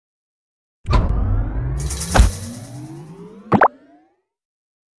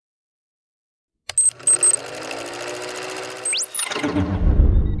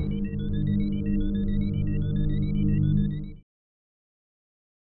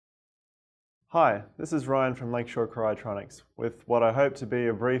Hi, this is Ryan from Lakeshore Cryotronics with what I hope to be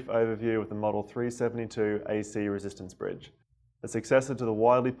a brief overview of the Model 372 AC resistance bridge, the successor to the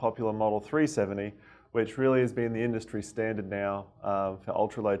widely popular Model 370, which really has been the industry standard now for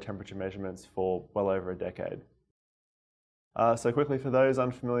ultra-low temperature measurements for well over a decade. So quickly, for those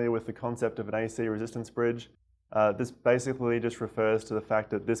unfamiliar with the concept of an AC resistance bridge, this basically just refers to the fact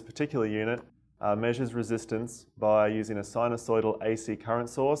that this particular unit measures resistance by using a sinusoidal AC current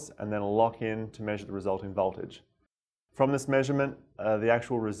source and then a lock-in to measure the resulting voltage. From this measurement, the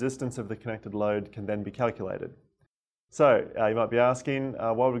actual resistance of the connected load can then be calculated. So you might be asking,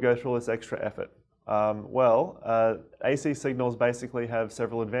 why would we go through all this extra effort? AC signals basically have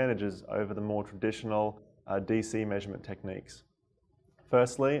several advantages over the more traditional DC measurement techniques.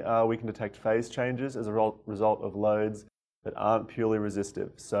 Firstly, we can detect phase changes as a result of loads that aren't purely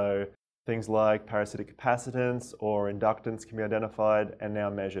resistive. So things like parasitic capacitance or inductance can be identified and now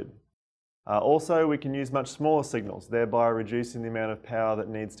measured. Also, we can use much smaller signals, thereby reducing the amount of power that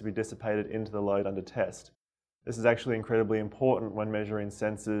needs to be dissipated into the load under test. This is actually incredibly important when measuring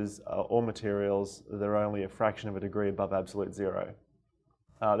sensors or materials that are only a fraction of a degree above absolute zero.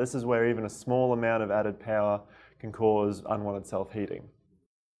 This is where even a small amount of added power can cause unwanted self-heating.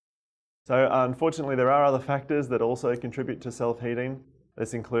 So unfortunately, there are other factors that also contribute to self-heating.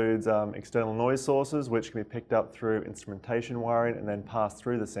 This includes external noise sources, which can be picked up through instrumentation wiring and then passed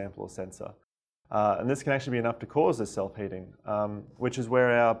through the sampler sensor. And this can actually be enough to cause this self-heating, which is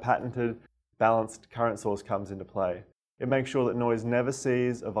where our patented balanced current source comes into play. It makes sure that noise never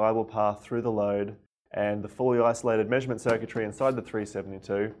sees a viable path through the load, and the fully isolated measurement circuitry inside the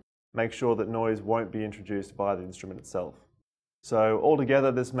 372 makes sure that noise won't be introduced by the instrument itself. So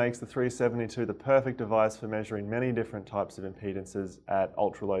altogether, this makes the 372 the perfect device for measuring many different types of impedances at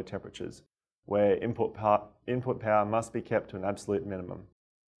ultra-low temperatures, where input power must be kept to an absolute minimum.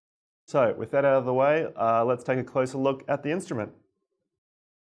 So with that out of the way, let's take a closer look at the instrument.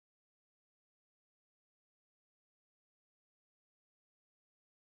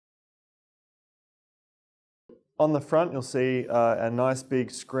 On the front, you'll see a nice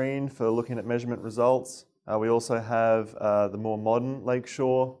big screen for looking at measurement results. We also have the more modern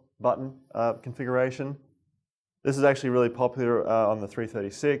Lakeshore button configuration. This is actually really popular on the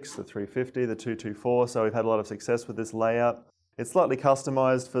 336, the 350, the 224, so we've had a lot of success with this layout. It's slightly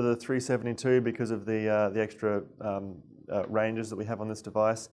customized for the 372 because of the extra ranges that we have on this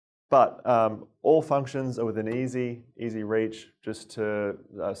device. But all functions are within easy reach, just so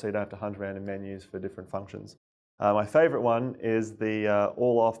you don't have to hunt around in menus for different functions. My favorite one is the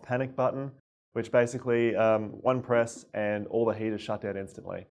all-off panic button, which basically one press and all the heaters shut down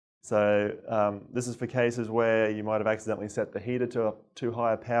instantly. So this is for cases where you might have accidentally set the heater to too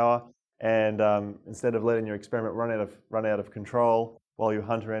high a power, and instead of letting your experiment run out of control while you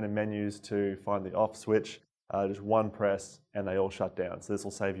hunt around in menus to find the off switch, just one press and they all shut down. So this will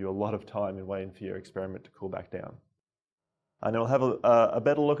save you a lot of time in waiting for your experiment to cool back down. And we'll have a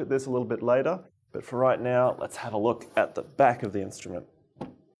better look at this a little bit later, but for right now, let's have a look at the back of the instrument.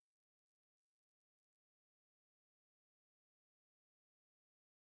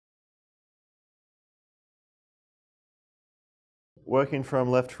 Working from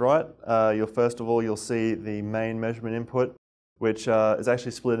left to right, first of all, you'll see the main measurement input, which is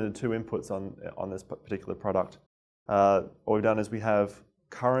actually split into two inputs on this particular product. What we've done is we have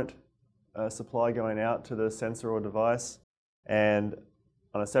current supply going out to the sensor or device, and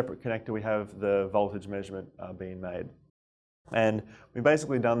on a separate connector we have the voltage measurement being made. And we've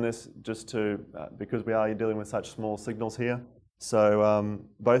basically done this just to, because we are dealing with such small signals here, so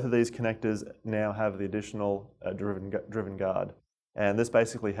both of these connectors now have the additional driven guard. And this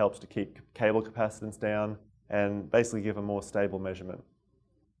basically helps to keep cable capacitance down and basically give a more stable measurement.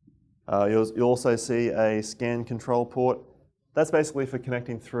 You'll also see a scan control port. That's basically for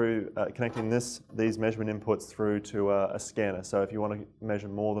connecting these measurement inputs through to a scanner. So if you want to measure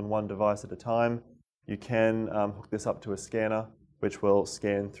more than one device at a time, you can hook this up to a scanner, which will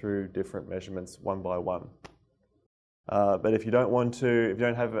scan through different measurements one by one. But if you don't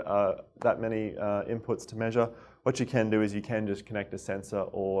have that many inputs to measure, what you can do is you can just connect a sensor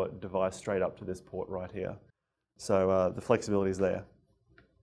or device straight up to this port right here. So the flexibility is there.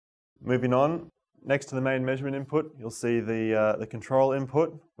 Moving on, next to the main measurement input, you'll see the control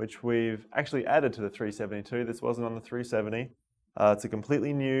input, which we've actually added to the 372. This wasn't on the 370. It's a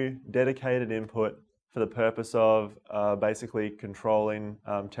completely new, dedicated input for the purpose of basically controlling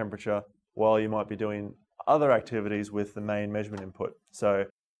temperature while you might be doing other activities with the main measurement input. So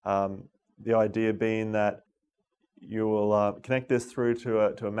the idea being that you will connect this through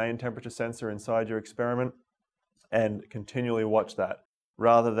to a main temperature sensor inside your experiment and continually watch that,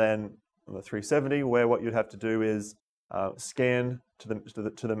 rather than on the 370, where what you'd have to do is scan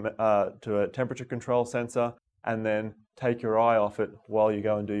to a temperature control sensor and then take your eye off it while you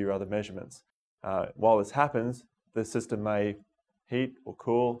go and do your other measurements. While this happens, the system may heat or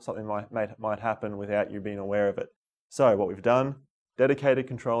cool. Something might happen without you being aware of it. So what we've done, dedicated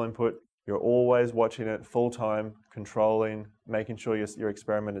control input. You're always watching it full time, controlling, making sure your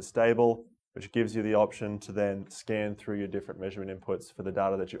experiment is stable, which gives you the option to then scan through your different measurement inputs for the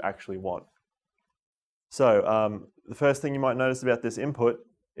data that you actually want. So the first thing you might notice about this input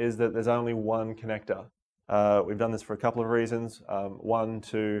is that there's only one connector. We've done this for a couple of reasons. One,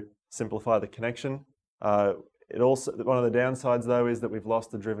 to simplify the connection. One of the downsides though is that we've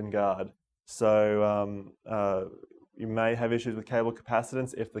lost the driven guard. So you may have issues with cable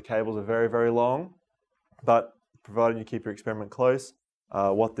capacitance if the cables are very, very long, but provided you keep your experiment close,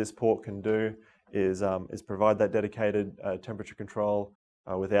 what this port can do is provide that dedicated temperature control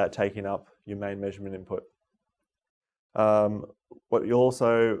without taking up your main measurement input. What you'll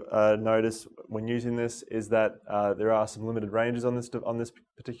also notice when using this is that there are some limited ranges on this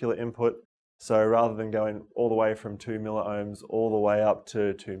particular input. So rather than going all the way from 2 milliohms all the way up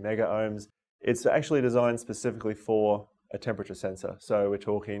to 2 mega ohms, it's actually designed specifically for a temperature sensor. So we're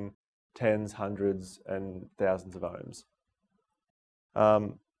talking tens, hundreds, and thousands of ohms.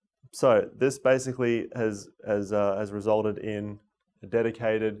 So this basically has resulted in a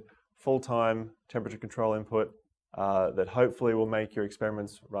dedicated full-time temperature control input that hopefully will make your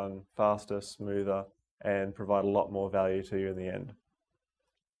experiments run faster, smoother, and provide a lot more value to you in the end.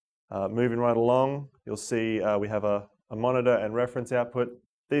 Moving right along, you'll see we have a monitor and reference output.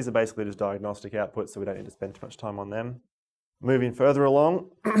 These are basically just diagnostic outputs, so we don't need to spend too much time on them. Moving further along,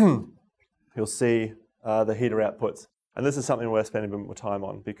 you'll see the heater outputs. And this is something we're spending a bit more time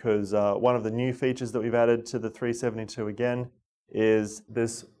on because one of the new features that we've added to the 372 again is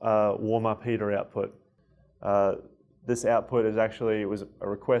this warm-up heater output. This output was a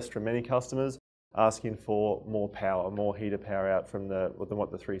request from many customers asking for more power, more heater power out than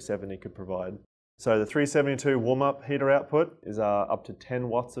what the 370 could provide. So the 372 warm-up heater output is up to 10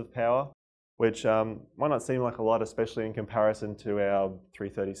 watts of power, which might not seem like a lot, especially in comparison to our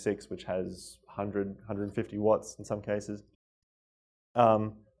 336, which has 100, 150 watts in some cases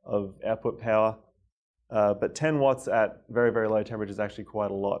of output power. But 10 watts at very, very low temperature is actually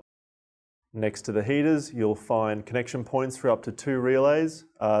quite a lot. Next to the heaters, you'll find connection points for up to 2 relays.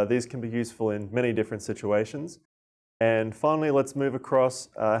 These can be useful in many different situations. And finally, let's move across,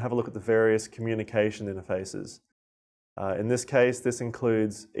 have a look at the various communication interfaces. In this case, this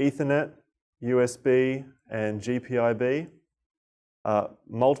includes Ethernet, USB, and GPIB.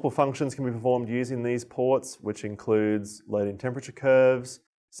 Multiple functions can be performed using these ports, which includes loading temperature curves,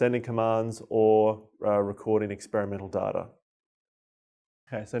 sending commands, or recording experimental data.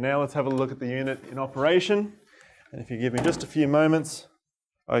 Okay, so now let's have a look at the unit in operation. And if you give me just a few moments,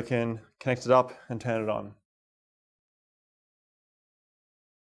 I can connect it up and turn it on.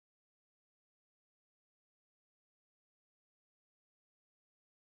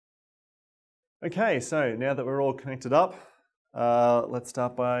 Okay, so now that we're all connected up, let's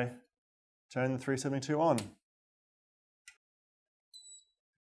start by turning the 372 on.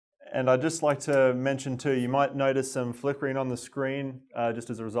 And I'd just like to mention too, you might notice some flickering on the screen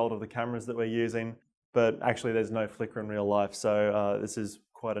just as a result of the cameras that we're using, but actually there's no flicker in real life, so this is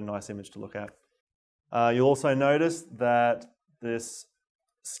quite a nice image to look at. You'll also notice that this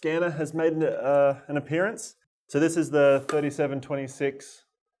scanner has made an appearance. So this is the 3726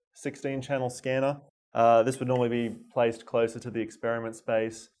 16-channel scanner. This would normally be placed closer to the experiment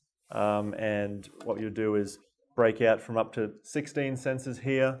space, and what you'll do is break out from up to 16 sensors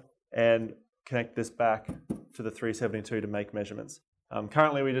here and connect this back to the 372 to make measurements.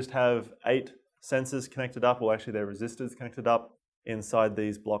 Currently we just have 8 sensors connected up, well actually they're resistors connected up inside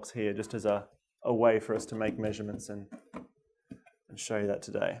these blocks here, just as a way for us to make measurements and show you that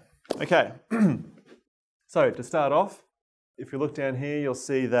today. Okay, so to start off, if you look down here, you'll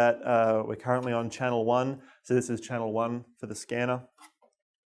see that we're currently on channel 1. So this is channel 1 for the scanner.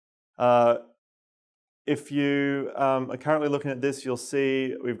 If you are currently looking at this, you'll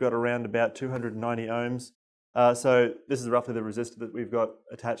see we've got around about 290 ohms. So this is roughly the resistor that we've got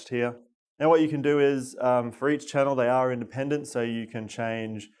attached here. Now what you can do is, for each channel, they are independent, so you can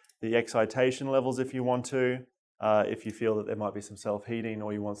change the excitation levels if you want to. If you feel that there might be some self-heating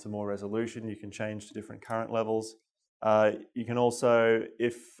or you want some more resolution, you can change to different current levels. You can also,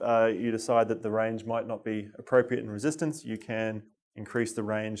 if you decide that the range might not be appropriate in resistance, you can increase the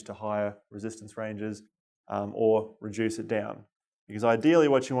range to higher resistance ranges or reduce it down. Because ideally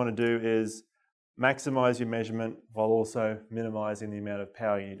what you want to do is maximize your measurement while also minimizing the amount of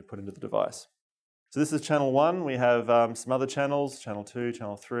power you need to put into the device. So this is channel 1. We have some other channels, channel 2,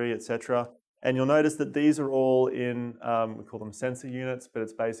 channel 3, etc. And you'll notice that these are all in, we call them sensor units, but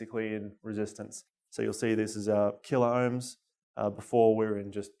it's basically in resistance. So you'll see this is kilo ohms. Before we were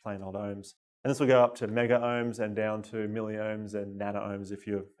in just plain old ohms. And this will go up to mega ohms and down to milliohms and nano ohms if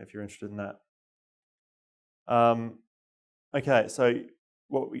you're interested in that. Okay, so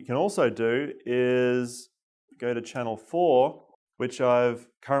what we can also do is go to channel 4, which I've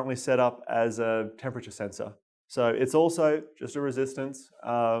currently set up as a temperature sensor. So it's also just a resistance,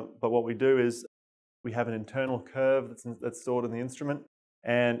 but what we do is we have an internal curve that's stored in the instrument,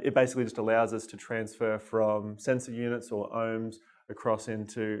 and it basically just allows us to transfer from sensor units or ohms across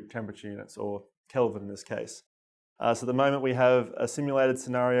into temperature units, or Kelvin in this case. So at the moment we have a simulated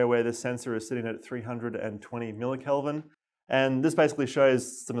scenario where this sensor is sitting at 320 millikelvin, and this basically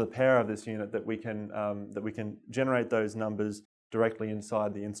shows some of the power of this unit that we can generate those numbers directly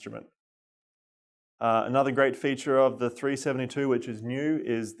inside the instrument. Another great feature of the 372, which is new,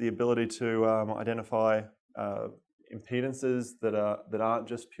 is the ability to identify impedances that aren't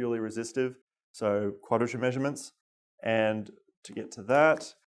just purely resistive, so quadrature measurements. And to get to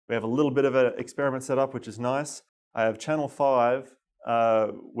that, we have a little bit of an experiment set up, which is nice. I have channel 5,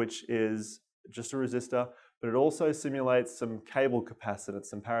 which is just a resistor, but it also simulates some cable capacitance,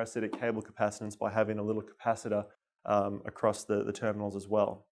 some parasitic cable capacitance, by having a little capacitor across the terminals as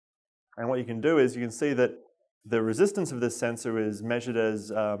well. And what you can do is you can see that the resistance of this sensor is measured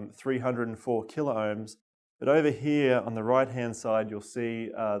as 304 kilo ohms, but over here on the right-hand side you'll see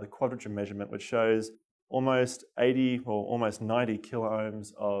the quadrature measurement, which shows almost 80 or almost 90 kilo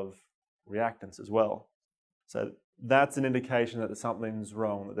ohms of reactance as well. So that's an indication that something's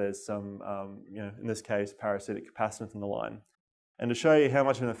wrong, that there's some, in this case, parasitic capacitance in the line. And to show you how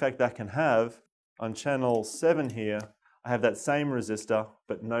much of an effect that can have, on channel 7 here, I have that same resistor,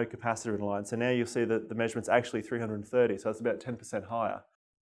 but no capacitor in the line. So now you'll see that the measurement's actually 330, so it's about 10% higher.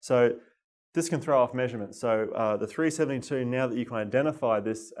 So this can throw off measurements. So the 372, now that you can identify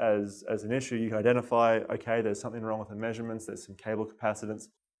this as an issue, you can identify, okay, there's something wrong with the measurements, there's some cable capacitance,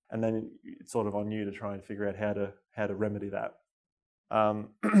 and then it's sort of on you to try and figure out how to remedy that.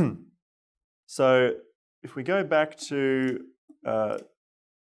 So if we go back to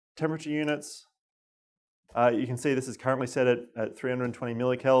temperature units, you can see this is currently set at 320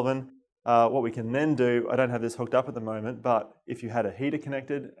 millikelvin. What we can then do, I don't have this hooked up at the moment, but if you had a heater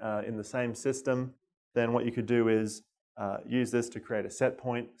connected in the same system, then what you could do is use this to create a set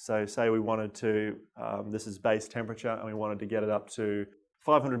point. So say we wanted to, this is base temperature, and we wanted to get it up to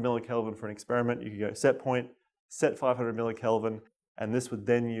 500 millikelvin for an experiment. You could go set point, set 500 millikelvin, and this would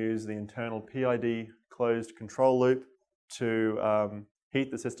then use the internal PID closed control loop to heat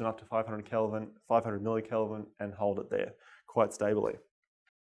the system up to 500 millikelvin, and hold it there quite stably.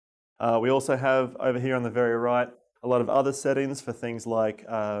 We also have over here on the very right a lot of other settings for things like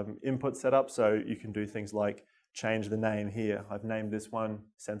input setup. So you can do things like change the name here. I've named this one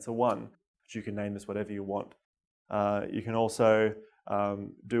sensor 1, but you can name this whatever you want. You can also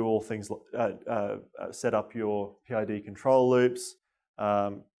do all things like set up your PID control loops,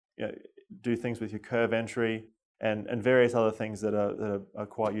 do things with your curve entry, and various other things that are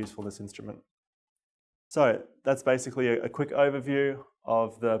quite useful in this instrument. So that's basically a quick overview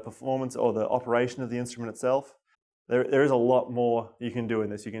of the performance or the operation of the instrument itself. There is a lot more you can do in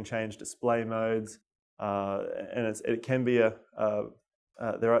this. You can change display modes, and it can be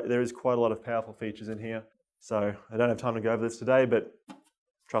there is quite a lot of powerful features in here. So I don't have time to go over this today, but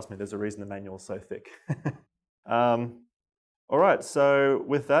trust me, there's a reason the manual is so thick. All right, so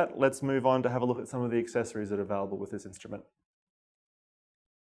with that, let's move on to have a look at some of the accessories that are available with this instrument.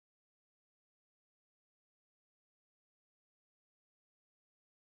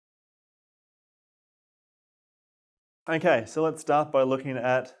 Okay, so let's start by looking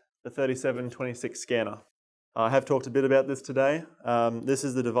at the 3726 scanner. I have talked a bit about this today. This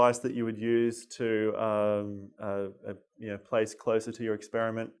is the device that you would use to place closer to your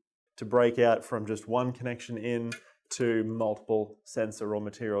experiment, to break out from just one connection in to multiple sensor or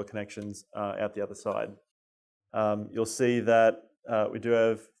material connections out the other side. You'll see that we do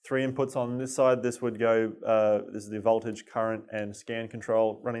have 3 inputs on this side. This would go, this is the voltage, current, and scan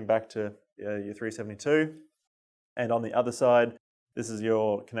control running back to your 372. And on the other side, this is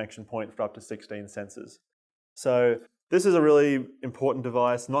your connection point for up to 16 sensors. So this is a really important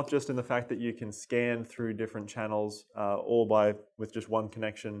device, not just in the fact that you can scan through different channels, all with just one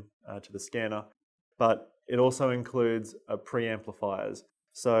connection to the scanner, but it also includes preamplifiers.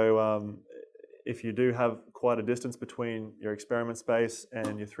 So if you do have quite a distance between your experiment space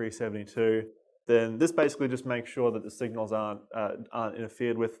and your 372, then this basically just makes sure that the signals aren't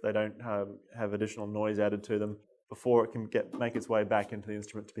interfered with. They don't have additional noise added to them before it can make its way back into the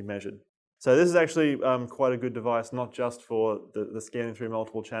instrument to be measured. So this is actually quite a good device, not just for the scanning through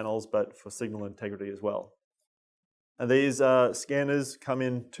multiple channels, but for signal integrity as well. And these scanners come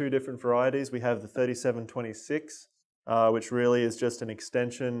in two different varieties. We have the 3726, which really is just an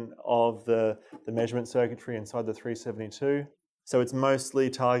extension of the measurement circuitry inside the 372. So it's mostly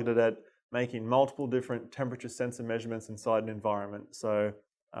targeted at making multiple different temperature sensor measurements inside an environment. So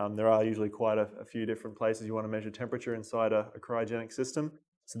there are usually quite a few different places you want to measure temperature inside a cryogenic system.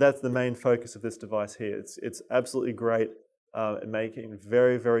 So that's the main focus of this device here. It's absolutely great at making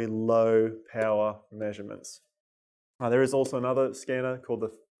very, very low power measurements. There is also another scanner called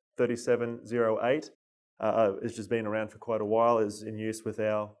the 3708. It's just been around for quite a while, is in use with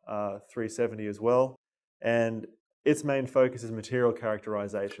our 370 as well. And its main focus is material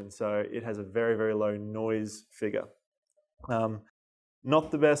characterization, so it has a very, very low noise figure.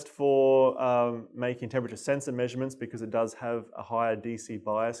 Not the best for making temperature sensor measurements because it does have a higher DC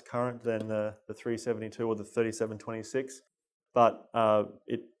bias current than the 372 or the 3726, but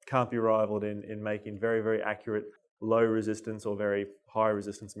it can't be rivaled in making very, very accurate low resistance or very high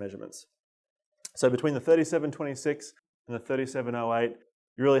resistance measurements. So between the 3726 and the 3708,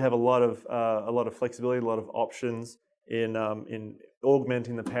 you really have a lot of flexibility, a lot of options in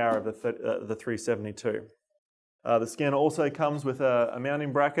augmenting the power of the 372. The scanner also comes with a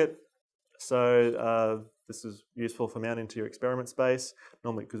mounting bracket, so this is useful for mounting to your experiment space,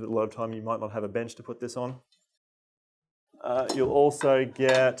 normally because a lot of time you might not have a bench to put this on. You'll also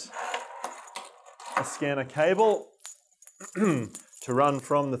get a scanner cable to run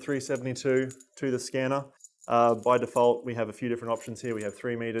from the 372 to the scanner. By default, we have a few different options here. We have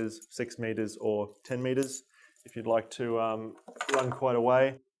 3 meters, 6 meters, or 10 meters if you'd like to run quite a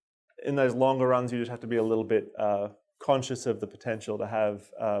way. In those longer runs, you just have to be a little bit conscious of the potential to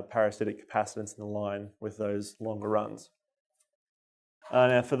have parasitic capacitance in the line with those longer runs.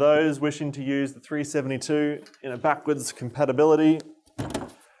 Now, for those wishing to use the 372 in a backwards compatibility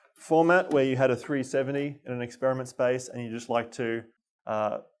format where you had a 370 in an experiment space and you just like to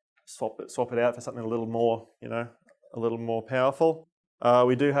swap it out for something a little more, a little more powerful,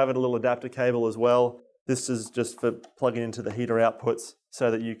 we do have a little adapter cable as well. This is just for plugging into the heater outputs so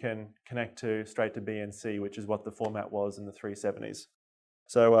that you can connect straight to BNC, which is what the format was in the 370s.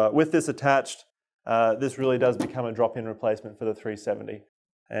 So with this attached, this really does become a drop-in replacement for the 370.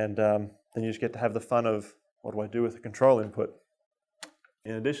 And then you just get to have the fun of, what do I do with the control input?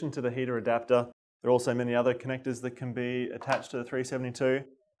 In addition to the heater adapter, there are also many other connectors that can be attached to the 372.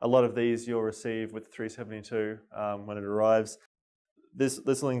 A lot of these you'll receive with the 372 when it arrives. This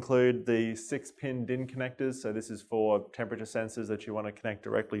will include the 6-pin DIN connectors, so this is for temperature sensors that you want to connect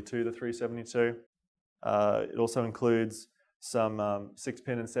directly to the 372. It also includes some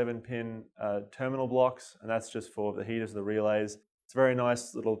 6-pin and 7-pin terminal blocks, and that's just for the heaters, the relays. It's a very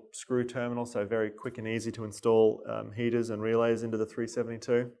nice little screw terminal, so very quick and easy to install heaters and relays into the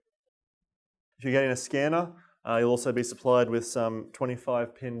 372. If you're getting a scanner, you'll also be supplied with some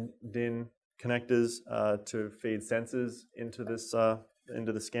 25-pin DIN connectors to feed sensors into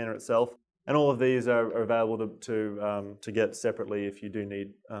the scanner itself, and all of these are available to get separately if you do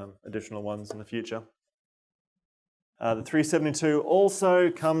need additional ones in the future. The 372 also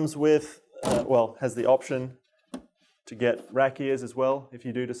comes with, has the option to get rack ears as well. If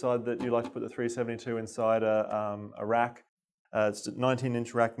you do decide that you'd like to put the 372 inside a rack, it's a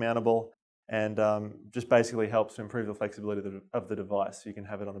 19-inch rack mountable. And just basically helps to improve the flexibility of the device. You can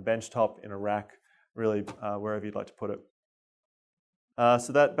have it on a bench top, in a rack, really wherever you'd like to put it.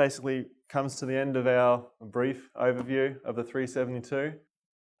 So that basically comes to the end of our brief overview of the 372.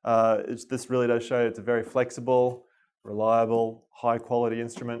 This really does show it's a very flexible, reliable, high quality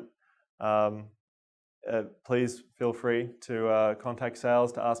instrument. Please feel free to contact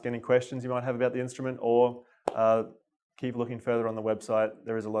sales to ask any questions you might have about the instrument, or keep looking further on the website.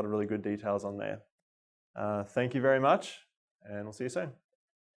 There is a lot of really good details on there. Thank you very much, and we'll see you soon.